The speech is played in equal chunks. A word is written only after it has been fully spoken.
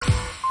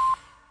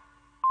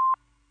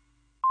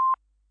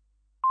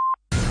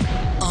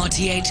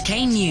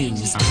RTHK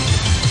News.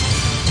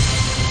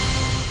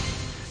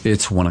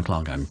 It's 1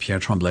 o'clock. I'm Pierre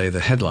Tremblay. The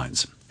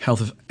headlines.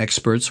 Health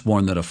experts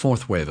warn that a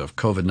fourth wave of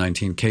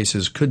COVID-19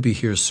 cases could be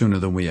here sooner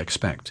than we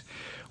expect.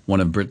 One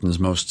of Britain's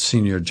most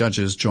senior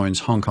judges joins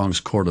Hong Kong's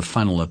Court of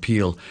Final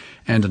Appeal,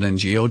 and an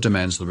NGO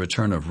demands the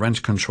return of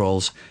rent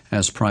controls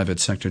as private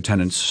sector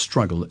tenants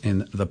struggle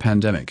in the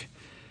pandemic.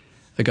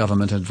 The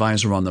government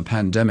advisor on the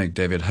pandemic,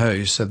 David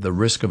Hui, said the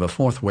risk of a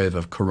fourth wave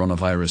of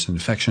coronavirus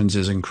infections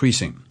is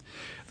increasing.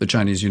 The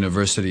Chinese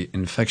University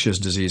infectious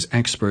disease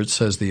expert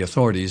says the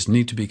authorities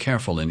need to be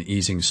careful in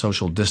easing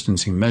social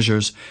distancing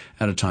measures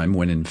at a time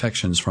when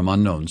infections from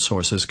unknown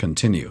sources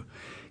continue.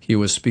 He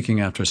was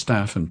speaking after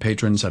staff and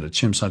patrons at a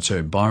Tsim Sha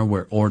Tsui bar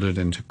were ordered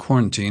into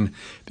quarantine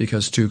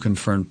because 2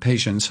 confirmed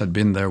patients had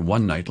been there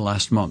one night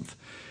last month.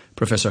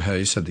 Professor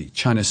Hui said the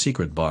China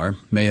Secret Bar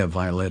may have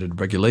violated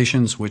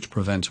regulations which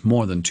prevent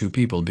more than 2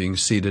 people being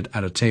seated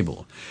at a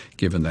table,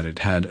 given that it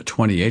had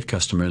 28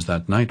 customers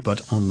that night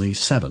but only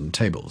 7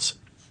 tables.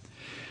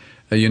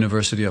 A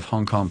University of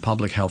Hong Kong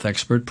public health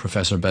expert,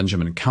 Professor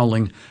Benjamin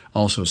Cowling,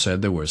 also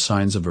said there were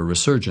signs of a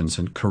resurgence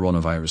in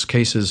coronavirus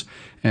cases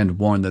and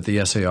warned that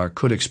the SAR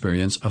could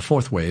experience a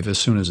fourth wave as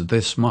soon as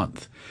this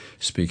month.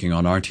 Speaking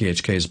on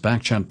RTHK's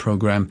Backchat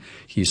program,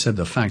 he said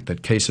the fact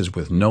that cases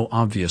with no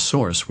obvious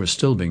source were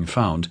still being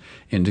found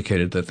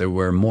indicated that there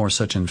were more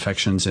such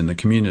infections in the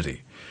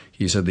community.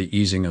 He said the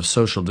easing of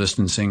social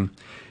distancing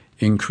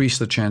increased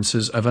the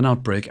chances of an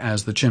outbreak,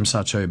 as the Tsim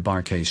Sha Tsui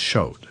bar case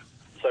showed.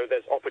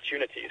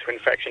 Opportunities for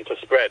infection to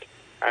spread,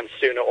 and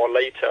sooner or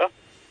later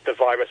the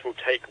virus will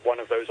take one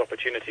of those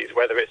opportunities,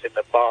 whether it's in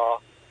the bar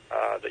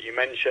that you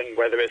mentioned,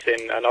 whether it's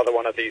in another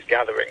one of these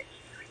gatherings.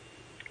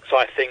 So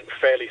I think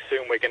fairly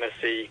soon we're going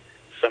to see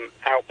some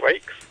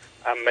outbreaks,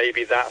 and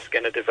maybe that's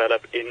going to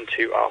develop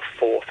into our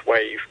fourth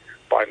wave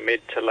by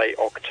mid to late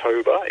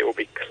October. It will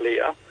be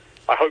clear.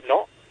 I hope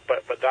not,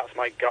 but that's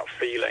my gut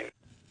feeling.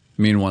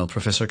 Meanwhile,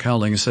 Professor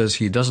Cowling says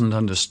he doesn't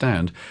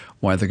understand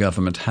why the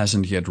government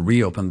hasn't yet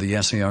reopened the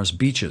SAR's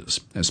beaches,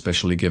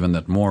 especially given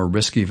that more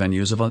risky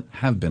venues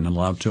have been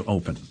allowed to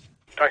open.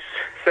 I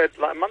said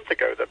like a month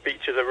ago that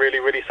beaches are really,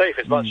 really safe.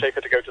 It's much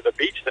safer to go to the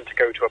beach than to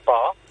go to a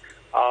bar.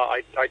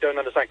 I don't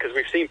understand, because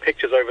we've seen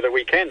pictures over the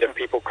weekend of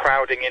people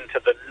crowding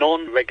into the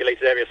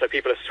non-regulated area, so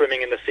people are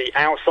swimming in the sea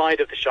outside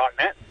of the shark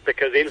net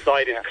because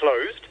inside is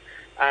closed,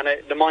 and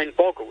the mind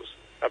boggles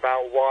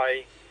about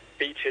why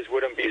beaches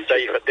wouldn't be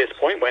safe at this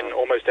point when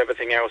almost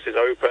everything else is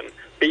open.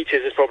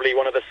 Beaches is probably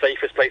one of the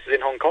safest places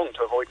in Hong Kong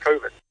to avoid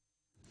COVID.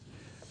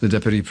 The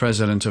Deputy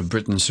President of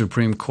Britain's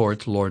Supreme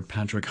Court, Lord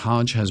Patrick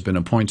Hodge, has been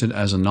appointed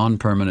as a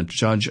non-permanent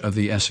judge of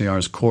the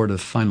SAR's Court of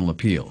Final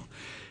Appeal.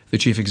 The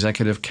Chief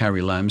Executive,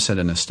 Carrie Lam, said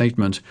in a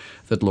statement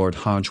that Lord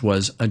Hodge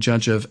was a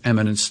judge of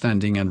eminent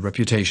standing and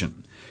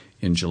reputation.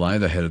 In July,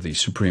 the head of the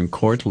Supreme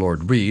Court,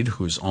 Lord Reid,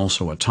 who's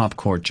also a top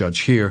court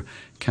judge here,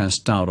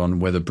 cast doubt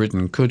on whether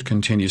Britain could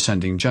continue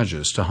sending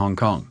judges to Hong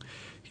Kong.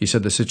 He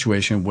said the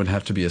situation would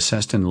have to be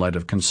assessed in light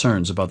of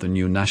concerns about the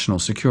new national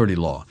security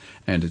law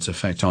and its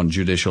effect on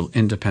judicial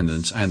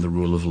independence and the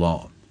rule of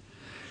law.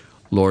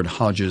 Lord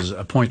Hodge's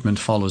appointment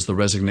follows the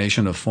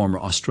resignation of former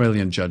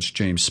Australian Judge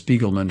James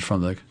Spiegelman from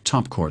the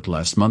top court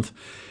last month.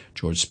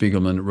 George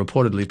Spiegelman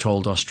reportedly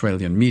told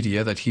Australian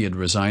media that he had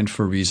resigned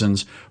for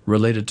reasons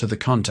related to the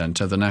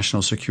content of the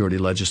national security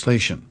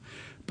legislation.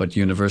 But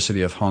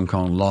University of Hong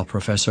Kong law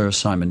professor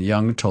Simon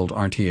Young told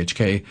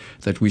RTHK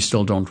that we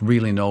still don't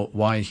really know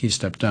why he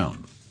stepped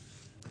down.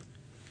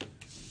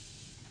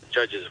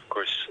 Judges, of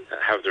course,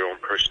 have their own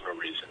personal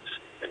reasons,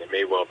 and it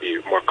may well be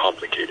more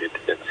complicated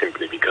than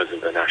simply because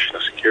of the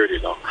national security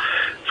law.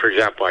 For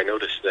example, I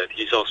noticed that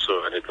he's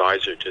also an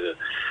advisor to the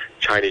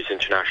Chinese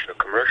International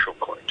Commercial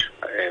Court,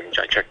 and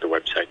I checked the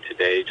website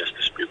today.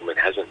 Justice Spiegelman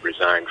hasn't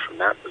resigned from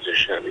that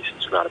position, at least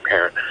it's not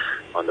apparent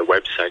on the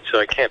website, so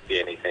it can't be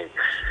anything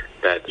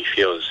that he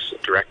feels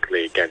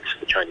directly against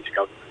the Chinese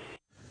government.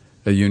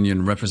 A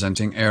union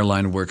representing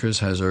airline workers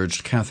has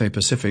urged Cathay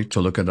Pacific to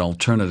look at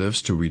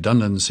alternatives to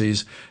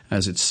redundancies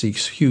as it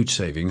seeks huge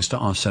savings to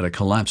offset a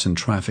collapse in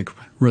traffic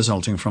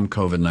resulting from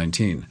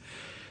COVID-19.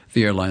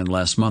 The airline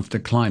last month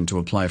declined to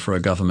apply for a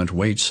government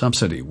wage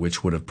subsidy,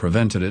 which would have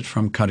prevented it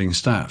from cutting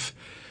staff.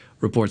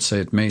 Reports say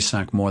it may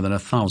sack more than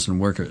 1,000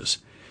 workers.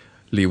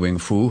 Li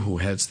Wingfu, who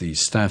heads the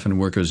Staff and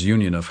Workers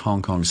Union of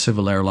Hong Kong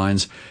Civil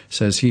Airlines,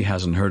 says he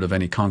hasn't heard of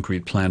any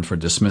concrete plan for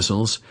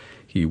dismissals.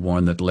 He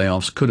warned that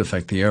layoffs could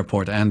affect the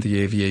airport and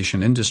the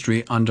aviation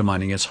industry,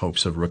 undermining its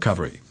hopes of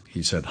recovery.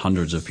 He said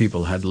hundreds of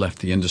people had left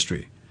the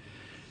industry.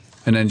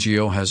 An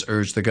NGO has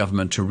urged the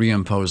government to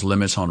reimpose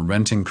limits on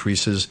rent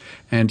increases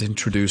and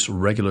introduce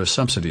regular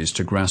subsidies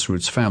to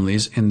grassroots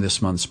families in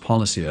this month's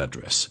policy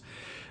address.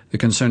 The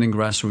Concerning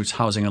Grassroots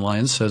Housing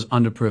Alliance says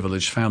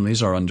underprivileged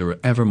families are under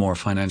ever more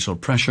financial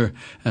pressure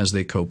as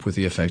they cope with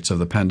the effects of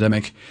the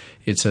pandemic.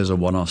 It says a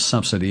one-off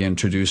subsidy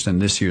introduced in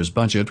this year's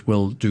budget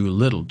will do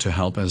little to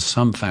help, as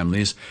some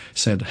families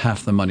said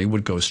half the money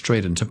would go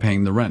straight into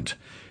paying the rent.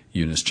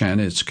 Eunice Chan,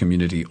 its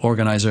community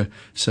organizer,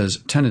 says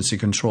tenancy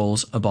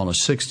controls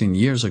abolished 16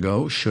 years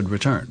ago should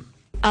return.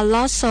 A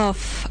lot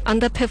of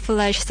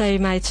underprivileged, they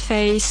might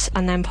face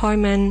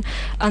unemployment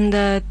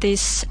under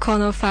this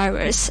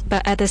coronavirus,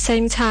 but at the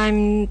same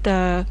time,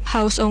 the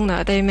house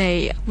owner, they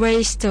may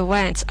raise the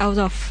rent out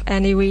of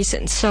any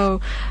reason.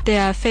 So they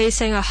are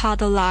facing a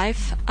harder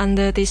life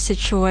under this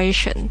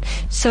situation.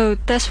 So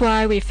that's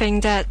why we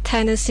think that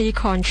tenancy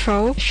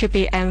control should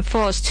be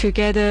enforced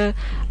together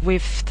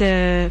with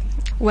the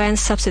rent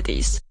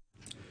subsidies.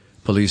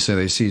 Police say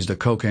they seized a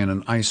cocaine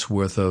and ice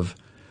worth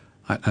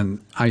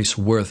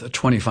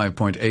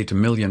 $25.8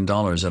 million at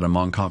a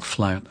Mongkok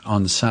flat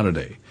on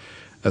Saturday.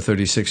 A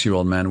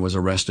 36-year-old man was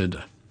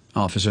arrested.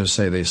 Officers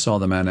say they saw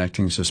the man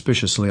acting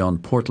suspiciously on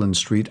Portland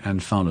Street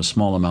and found a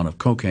small amount of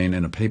cocaine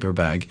in a paper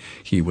bag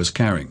he was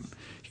carrying.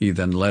 He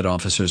then led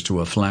officers to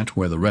a flat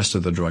where the rest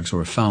of the drugs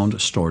were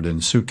found, stored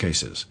in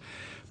suitcases.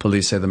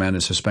 Police say the man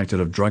is suspected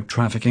of drug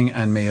trafficking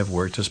and may have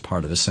worked as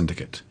part of a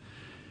syndicate.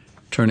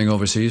 Turning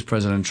overseas,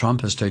 President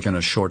Trump has taken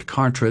a short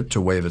car trip to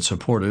wave at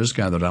supporters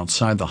gathered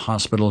outside the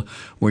hospital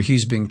where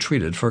he's being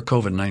treated for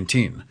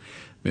COVID-19.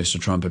 Mr.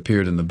 Trump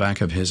appeared in the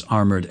back of his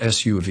armored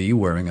SUV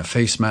wearing a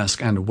face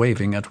mask and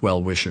waving at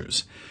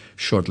well-wishers.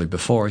 Shortly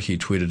before, he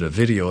tweeted a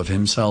video of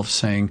himself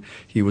saying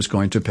he was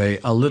going to pay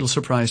a little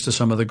surprise to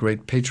some of the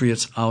great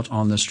patriots out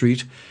on the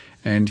street,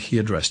 and he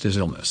addressed his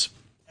illness.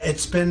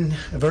 It's been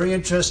a very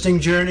interesting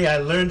journey. I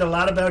learned a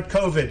lot about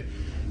COVID.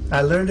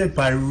 I learned it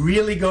by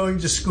really going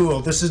to school.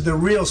 This is the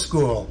real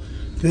school.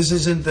 This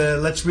isn't the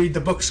let's read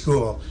the book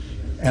school.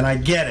 And I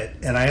get it,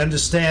 and I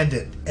understand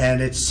it,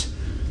 and it's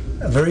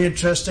a very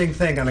interesting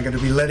thing, and I'm going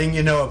to be letting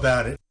you know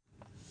about it.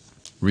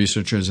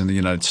 Researchers in the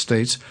United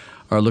States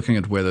are looking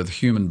at whether the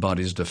human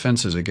body's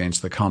defenses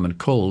against the common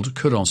cold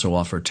could also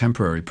offer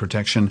temporary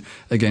protection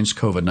against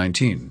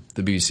COVID-19.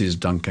 The BBC's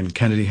Duncan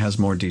Kennedy has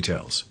more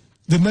details.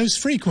 The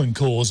most frequent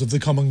cause of the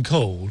common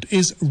cold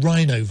is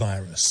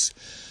rhinovirus.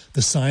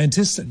 The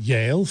scientists at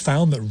Yale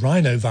found that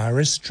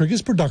rhinovirus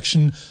triggers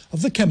production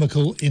of the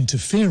chemical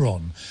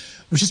interferon,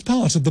 which is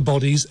part of the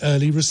body's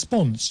early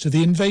response to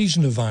the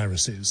invasion of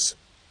viruses.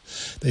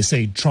 They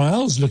say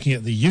trials looking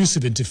at the use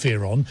of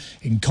interferon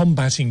in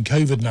combating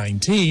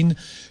COVID-19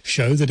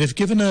 show that if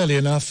given early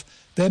enough,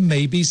 there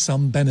may be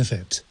some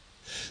benefit.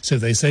 So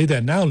they say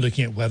they're now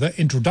looking at whether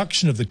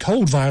introduction of the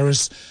cold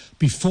virus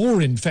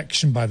before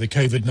infection by the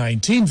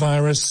COVID-19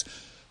 virus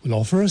will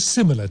offer a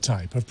similar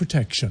type of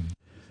protection.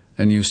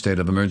 A new state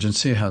of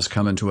emergency has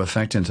come into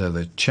effect into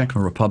the Czech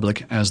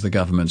Republic as the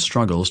government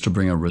struggles to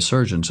bring a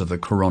resurgence of the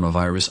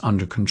coronavirus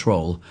under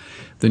control.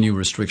 The new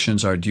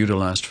restrictions are due to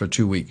last for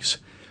 2 weeks.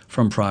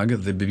 From Prague,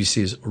 the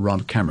BBC's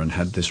Rob Cameron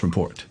had this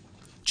report.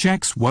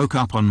 Czechs woke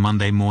up on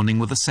Monday morning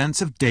with a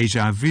sense of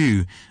déjà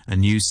vu, a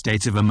new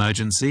state of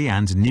emergency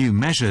and new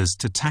measures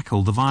to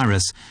tackle the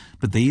virus.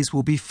 But these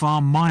will be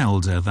far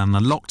milder than the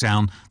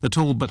lockdown that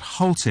all but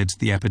halted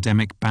the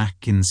epidemic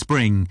back in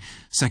spring.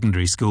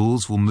 Secondary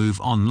schools will move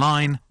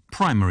online,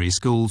 primary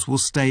schools will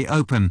stay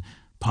open,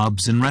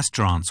 pubs and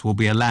restaurants will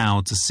be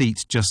allowed to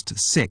seat just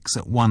 6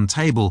 at one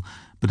table,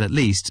 but at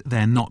least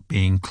they're not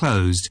being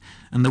closed,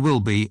 and there will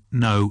be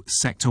no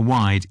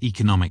sector-wide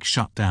economic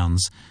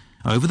shutdowns.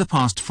 Over the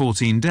past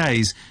 14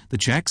 days, the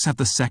Czechs have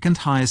the second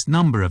highest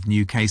number of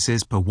new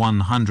cases per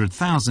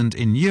 100,000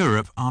 in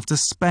Europe after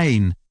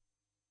Spain.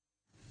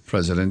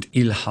 President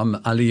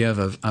Ilham Aliyev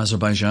of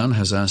Azerbaijan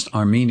has asked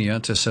Armenia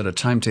to set a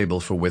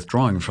timetable for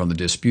withdrawing from the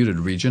disputed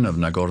region of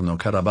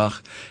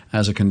Nagorno-Karabakh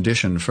as a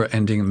condition for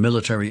ending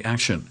military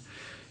action.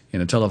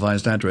 In a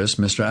televised address,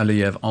 Mr.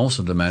 Aliyev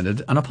also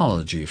demanded an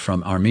apology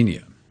from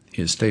Armenia.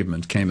 His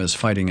statement came as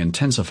fighting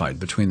intensified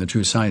between the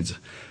two sides.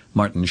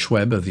 Martin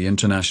Schweb of the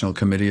International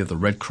Committee of the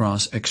Red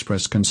Cross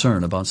expressed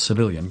concern about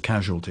civilian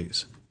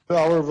casualties.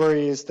 Our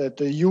worry is that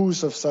the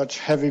use of such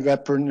heavy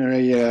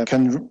weaponry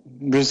can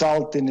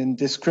result in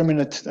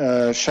indiscriminate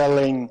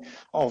shelling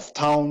of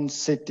towns,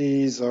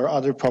 cities, or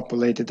other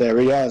populated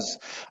areas.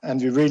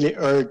 And we really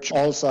urge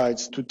all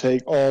sides to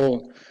take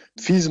all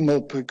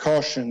feasible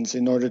precautions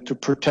in order to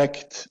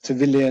protect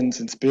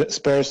civilians and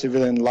spare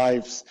civilian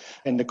lives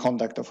in the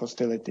conduct of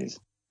hostilities.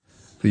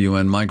 The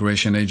UN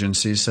Migration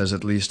Agency says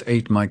at least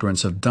 8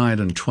 migrants have died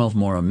and 12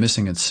 more are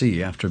missing at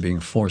sea after being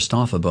forced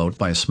off a boat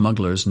by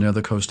smugglers near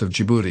the coast of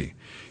Djibouti.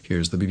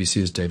 Here's the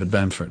BBC's David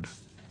Bamford.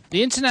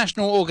 The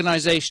International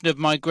Organization of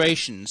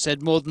Migration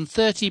said more than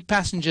 30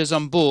 passengers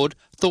on board,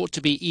 thought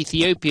to be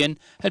Ethiopian,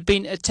 had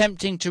been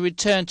attempting to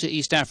return to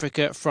East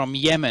Africa from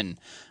Yemen.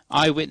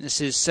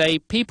 Eyewitnesses say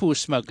people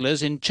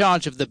smugglers in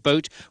charge of the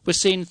boat were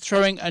seen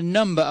throwing a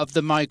number of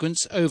the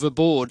migrants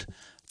overboard.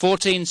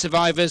 14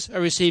 survivors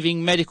are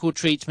receiving medical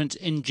treatment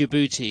in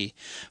Djibouti.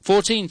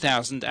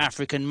 14,000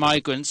 African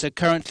migrants are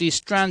currently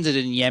stranded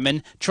in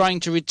Yemen, trying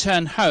to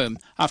return home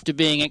after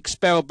being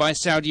expelled by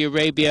Saudi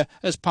Arabia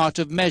as part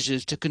of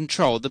measures to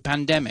control the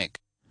pandemic.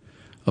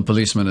 A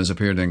policeman has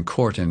appeared in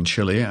court in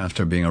Chile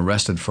after being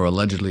arrested for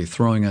allegedly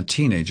throwing a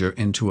teenager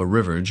into a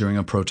river during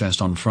a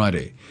protest on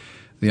Friday.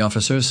 The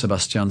officer,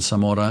 Sebastian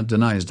Zamora,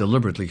 denies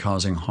deliberately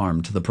causing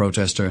harm to the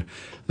protester.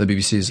 The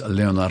BBC's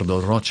Leonardo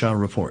Rocha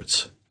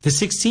reports. The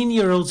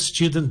 16-year-old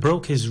student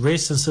broke his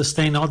wrist and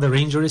sustained other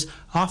injuries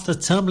after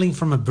tumbling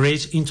from a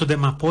bridge into the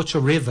Mapocho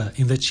River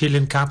in the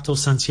Chilean capital,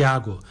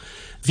 Santiago.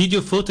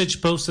 Video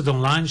footage posted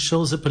online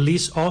shows a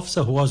police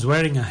officer who was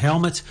wearing a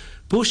helmet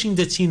pushing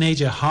the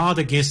teenager hard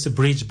against the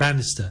bridge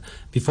banister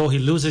before he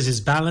loses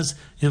his balance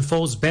and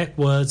falls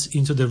backwards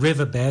into the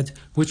riverbed,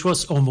 which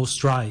was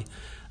almost dry.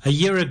 A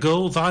year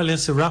ago,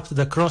 violence erupted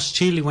across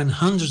Chile when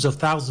hundreds of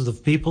thousands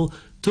of people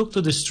took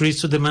to the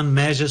streets to demand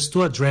measures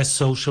to address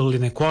social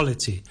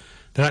inequality.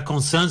 There are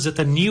concerns that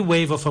a new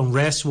wave of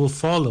unrest will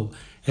follow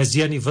as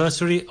the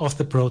anniversary of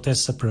the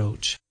protests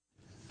approach.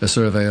 A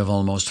survey of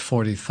almost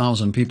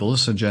 40,000 people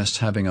suggests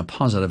having a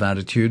positive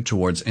attitude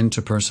towards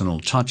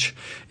interpersonal touch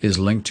is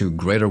linked to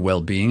greater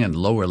well-being and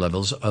lower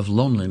levels of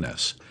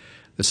loneliness.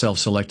 The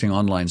self-selecting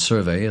online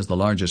survey is the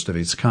largest of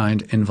its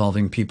kind,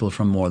 involving people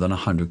from more than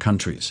 100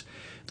 countries.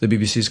 The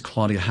BBC's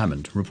Claudia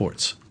Hammond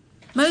reports.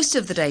 Most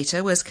of the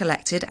data was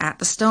collected at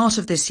the start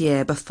of this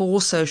year, before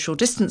social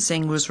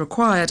distancing was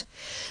required.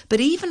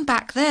 But even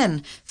back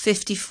then,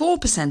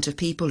 54% of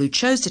people who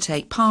chose to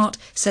take part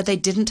said they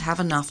didn't have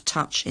enough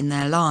touch in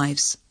their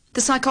lives. The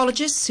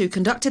psychologists who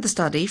conducted the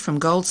study from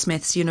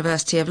Goldsmiths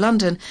University of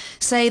London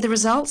say the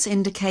results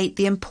indicate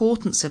the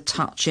importance of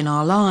touch in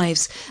our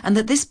lives, and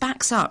that this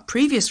backs up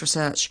previous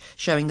research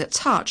showing that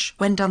touch,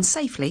 when done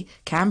safely,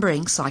 can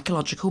bring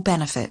psychological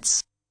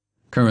benefits.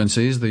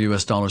 Currencies: the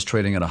US dollar is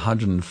trading at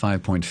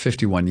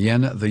 105.51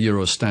 yen, the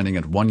euro standing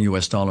at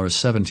 $1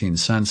 17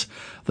 cents,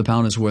 the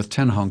pound is worth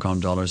 10 Hong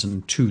Kong dollars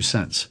and 2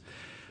 cents.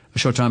 A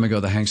short time ago,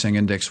 the Hang Seng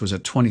Index was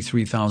at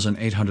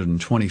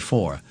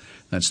 23,824.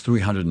 That's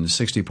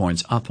 360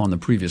 points up on the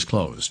previous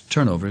close.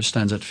 Turnover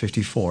stands at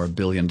 $54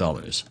 billion.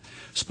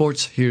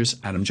 Sports, here's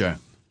Adam Jay.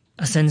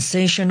 A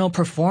sensational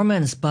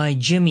performance by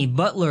Jimmy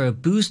Butler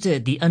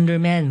boosted the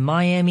undermanned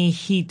Miami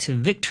Heat to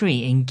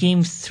victory in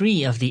Game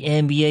 3 of the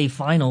NBA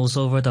Finals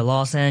over the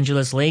Los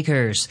Angeles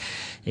Lakers.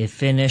 It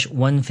finished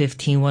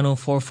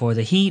 115-104 for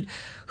the Heat,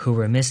 who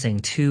were missing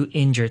two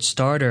injured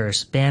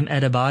starters, Bam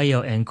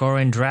Adebayo and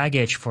Goran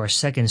Dragic, for a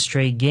second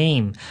straight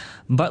game.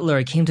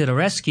 Butler came to the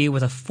rescue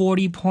with a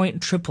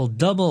 40-point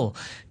triple-double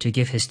to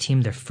give his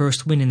team their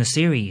first win in the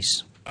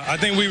series. I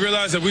think we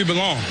realize that we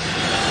belong,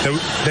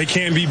 that they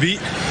can't be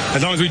beat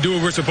as long as we do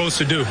what we're supposed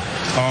to do.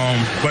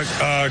 But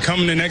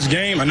coming the next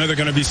game, I know they're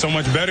going to be so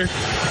much better,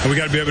 and we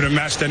got to be able to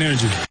match that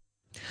energy.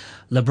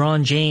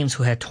 LeBron James,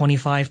 who had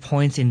 25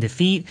 points in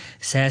defeat,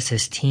 says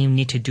his team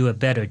need to do a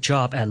better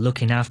job at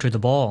looking after the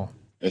ball.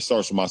 It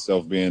starts with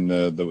myself being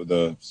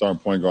the starting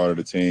point guard of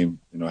the team.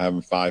 You know,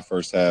 having 5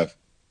 first half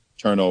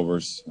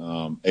turnovers,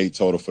 8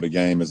 total for the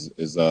game is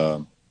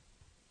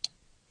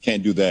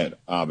can't do that,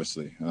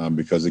 obviously,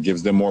 because it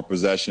gives them more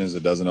possessions.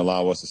 It doesn't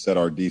allow us to set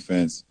our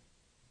defense.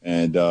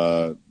 And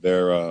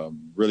they're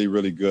really,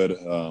 really good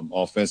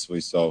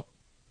offensively. So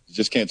you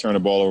just can't turn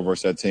the ball over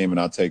versus that team, and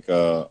I'll take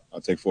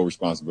full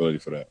responsibility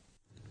for that.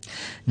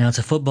 Now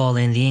to football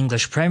in the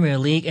English Premier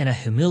League, and a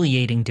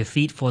humiliating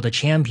defeat for the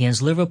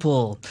champions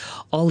Liverpool.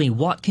 Ollie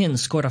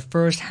Watkins scored a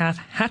first-half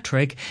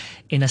hat-trick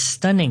in a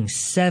stunning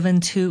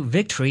 7-2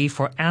 victory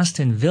for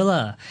Aston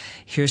Villa.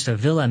 Here's the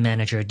Villa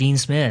manager, Dean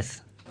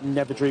Smith.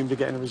 Never dreamed of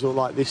getting a result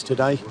like this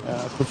today.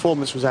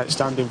 Performance was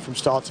outstanding from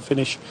start to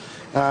finish,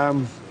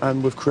 and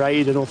we've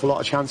created an awful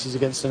lot of chances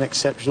against an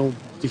exceptional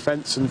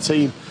defence and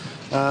team.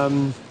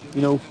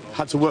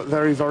 Had to work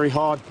very, very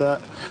hard,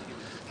 but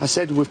I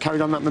said we've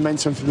carried on that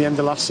momentum from the end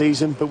of last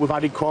season, but we've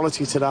added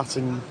quality to that,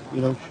 and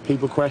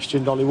people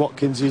questioned Ollie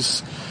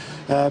Watkins'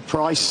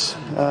 price.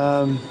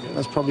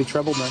 That's probably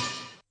trebled now.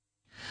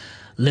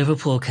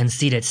 Liverpool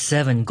conceded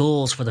 7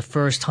 goals for the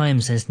first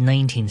time since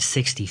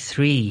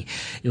 1963.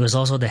 It was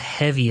also the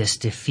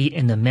heaviest defeat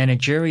in the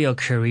managerial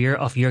career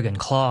of Jurgen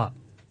Klopp.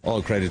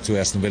 All credit to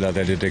Aston Villa.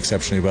 They did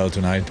exceptionally well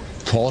tonight.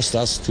 Caused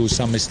us to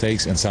some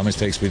mistakes, and some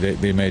mistakes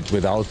we made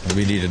without.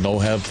 We needed no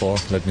help for,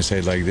 let me say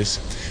it like this.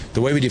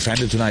 The way we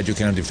defended tonight, you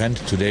cannot defend.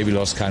 Today we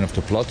lost kind of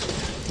the plot.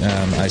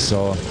 I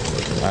saw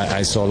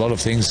a lot of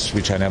things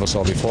which I never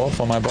saw before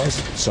for my boys,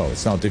 so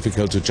it's now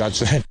difficult to judge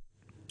that.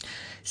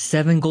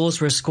 7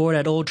 goals were scored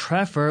at Old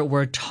Trafford,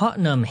 where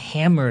Tottenham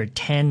hammered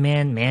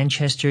 10-man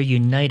Manchester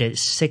United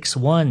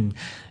 6-1.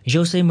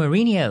 Jose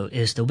Mourinho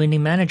is the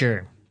winning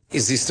manager.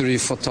 It's history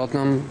for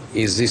Tottenham,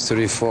 it's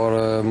history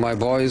for my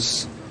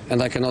boys,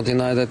 and I cannot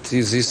deny that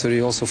it's history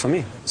also for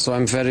me. So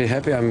I'm very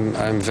happy,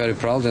 I'm very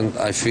proud, and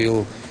I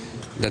feel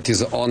that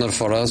is an honor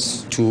for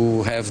us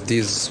to have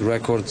these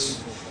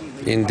records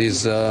in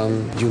this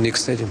unique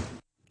stadium.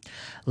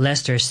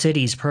 Leicester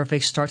City's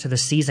perfect start to the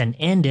season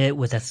ended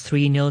with a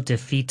 3-0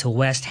 defeat to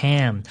West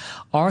Ham.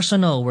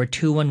 Arsenal were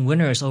 2-1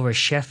 winners over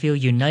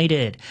Sheffield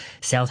United.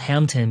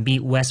 Southampton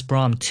beat West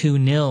Brom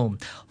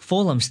 2-0.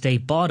 Fulham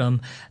stayed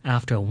bottom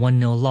after a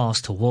 1-0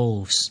 loss to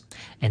Wolves.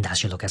 And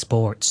that's your look at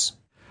sports.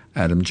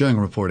 Adam Jung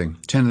reporting.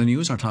 10 in the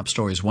news, our top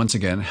stories once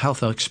again.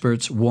 Health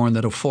experts warn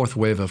that a fourth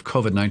wave of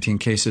COVID-19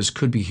 cases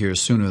could be here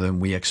sooner than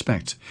we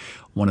expect.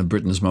 One of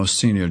Britain's most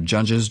senior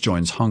judges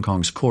joins Hong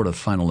Kong's Court of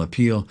Final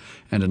Appeal,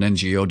 and an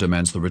NGO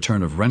demands the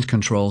return of rent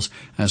controls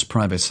as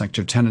private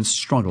sector tenants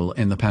struggle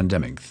in the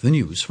pandemic. The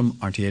news from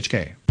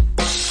RTHK.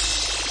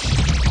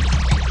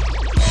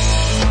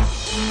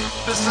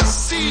 This is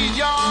Seed,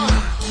 y'all.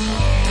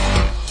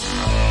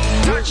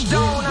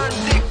 Touchdown and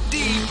dig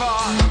deeper.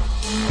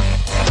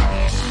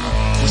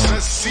 We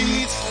said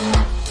seeds,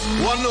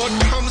 one note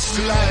comes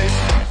to life.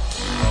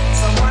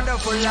 It's a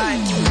wonderful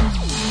life.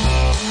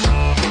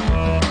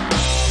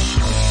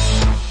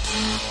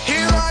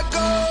 Here I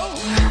go,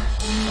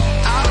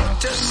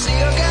 out to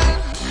sea again.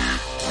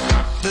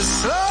 The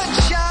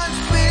sunshine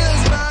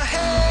fills my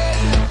head,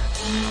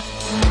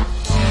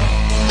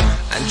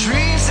 and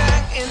dreams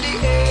hang in the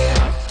air.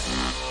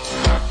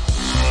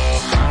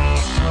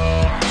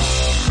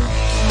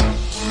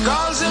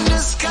 Gulls in the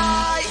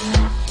sky,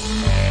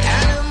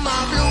 and in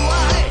my blue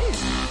eye,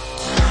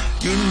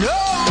 you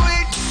know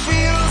it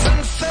feels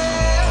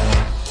unfair.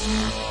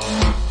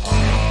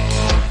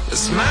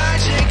 There's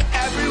magic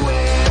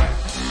everywhere.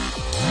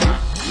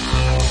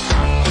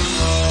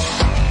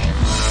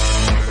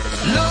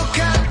 Look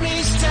at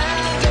me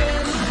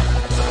standing,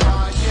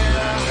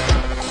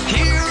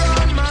 here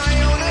on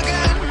my own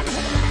again,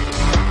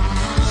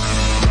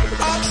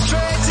 up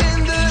straight in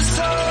the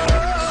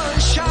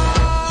sunshine.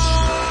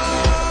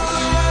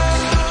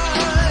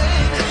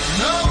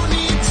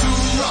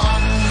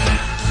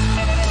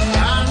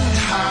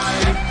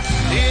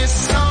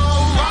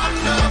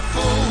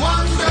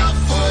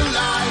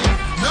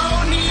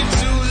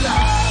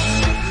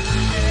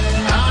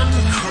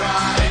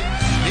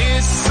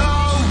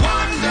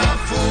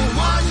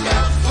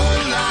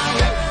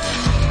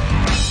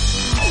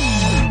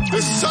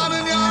 The sun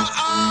in your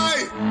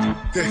eye,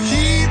 the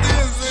heat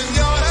is in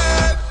your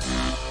head.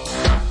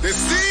 They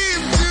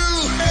seem to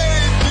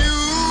hate you,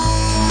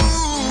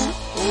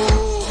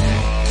 oh,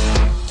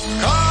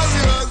 'cause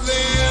you're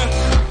there.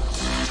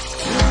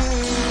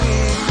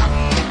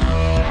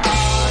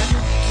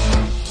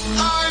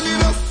 I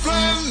need a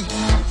friend,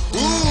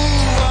 ooh,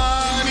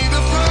 I need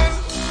a friend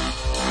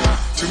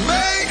to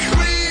make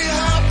me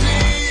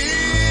happy,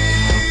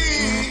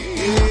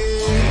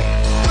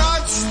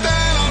 not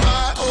stand on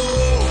my own.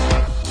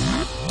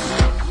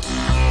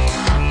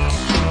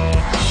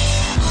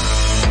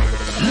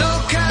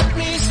 Look at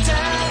me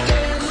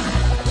standing,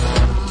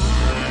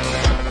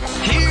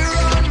 here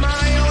on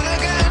my own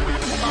again,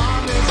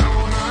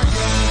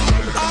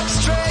 up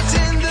straight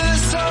in the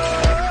sunshine.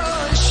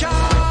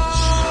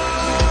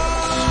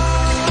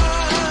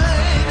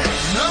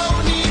 No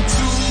need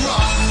to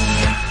run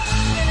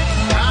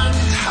and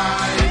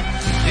hide.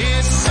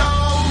 It's so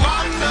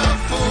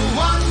wonderful,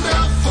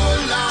 wonderful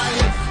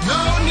life.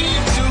 No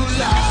need to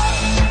laugh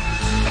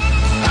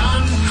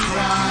and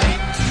cry.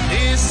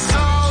 It's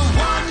so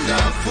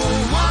wonderful,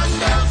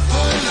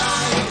 wonderful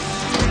life.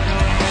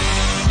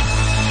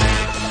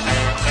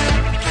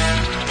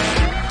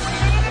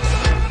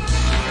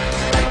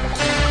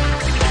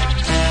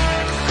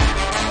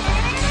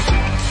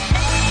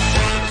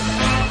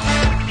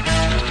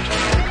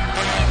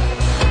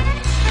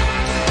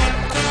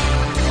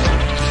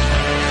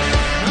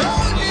 No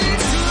need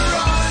to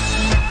run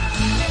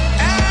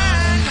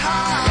and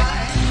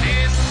hide.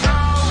 It's so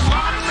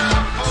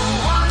wonderful,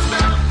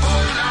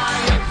 wonderful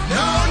life.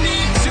 No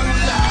need to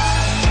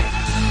laugh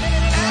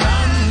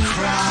and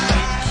cry.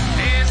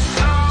 It's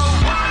so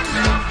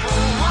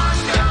wonderful,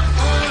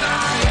 wonderful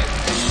life.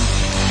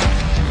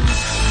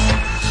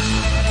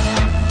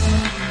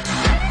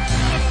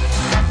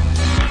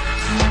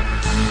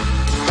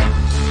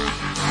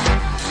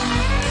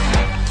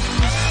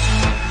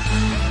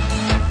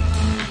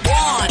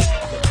 One,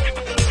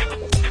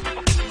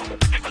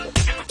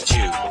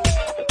 two,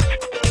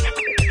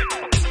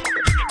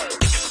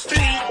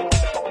 three.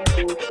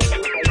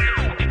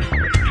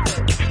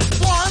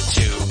 1,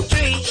 2,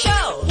 3,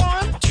 show.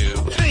 1, 2,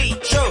 3,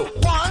 show.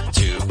 1,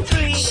 2,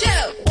 3,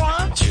 show.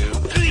 1, 2,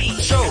 3,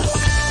 show.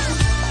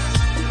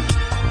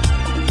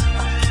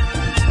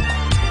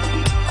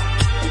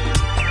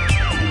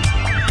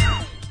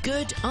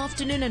 Good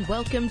afternoon and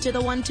welcome to the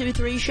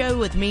 123 show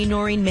with me,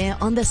 Noreen Mayer,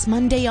 on this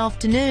Monday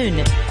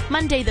afternoon.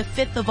 Monday the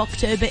 5th of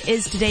October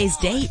is today's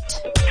date.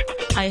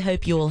 I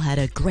hope you all had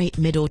a great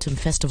Mid-Autumn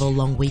Festival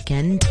long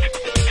weekend.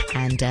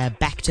 And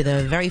back to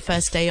the very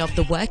first day of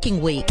the working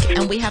week.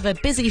 And we have a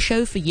busy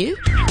show for you.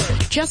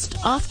 Just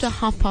after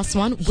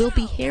 1:30, we'll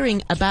be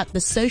hearing about the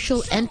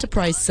Social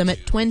Enterprise Summit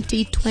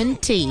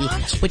 2020,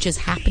 which is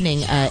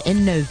happening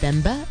in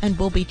November. And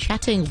we'll be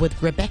chatting with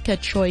Rebecca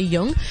Choi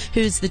Young,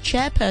 who's the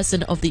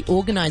chairperson of the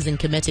organizing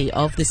committee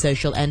of the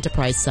Social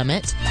Enterprise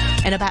Summit.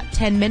 in about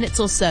 10 minutes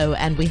or so,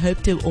 and we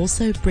hope to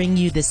also bring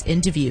you this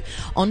interview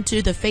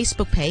onto the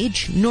Facebook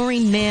page.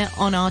 Noreen Mir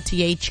on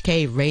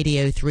RTHK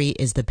Radio 3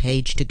 is the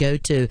page to go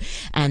to.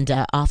 And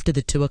after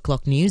the 2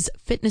 o'clock news,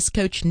 fitness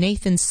coach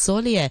Nathan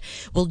Solier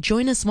will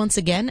join us once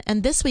again.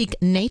 And this week,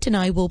 Nate and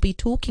I will be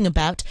talking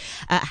about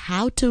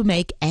how to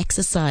make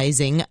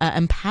exercising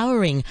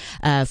empowering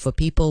for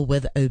people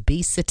with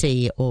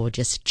obesity or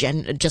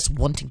just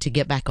wanting to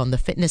get back on the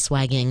fitness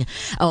wagon.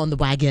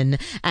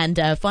 And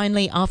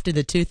finally, after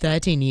the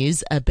 2:30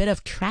 news, a bit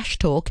of trash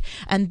talk.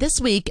 And this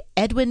week,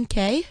 Edwin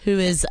Kay, who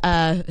is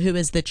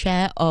the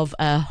chair of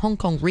Hong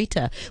Kong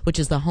RITA, which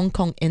is the Hong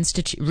Kong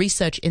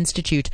Research Institute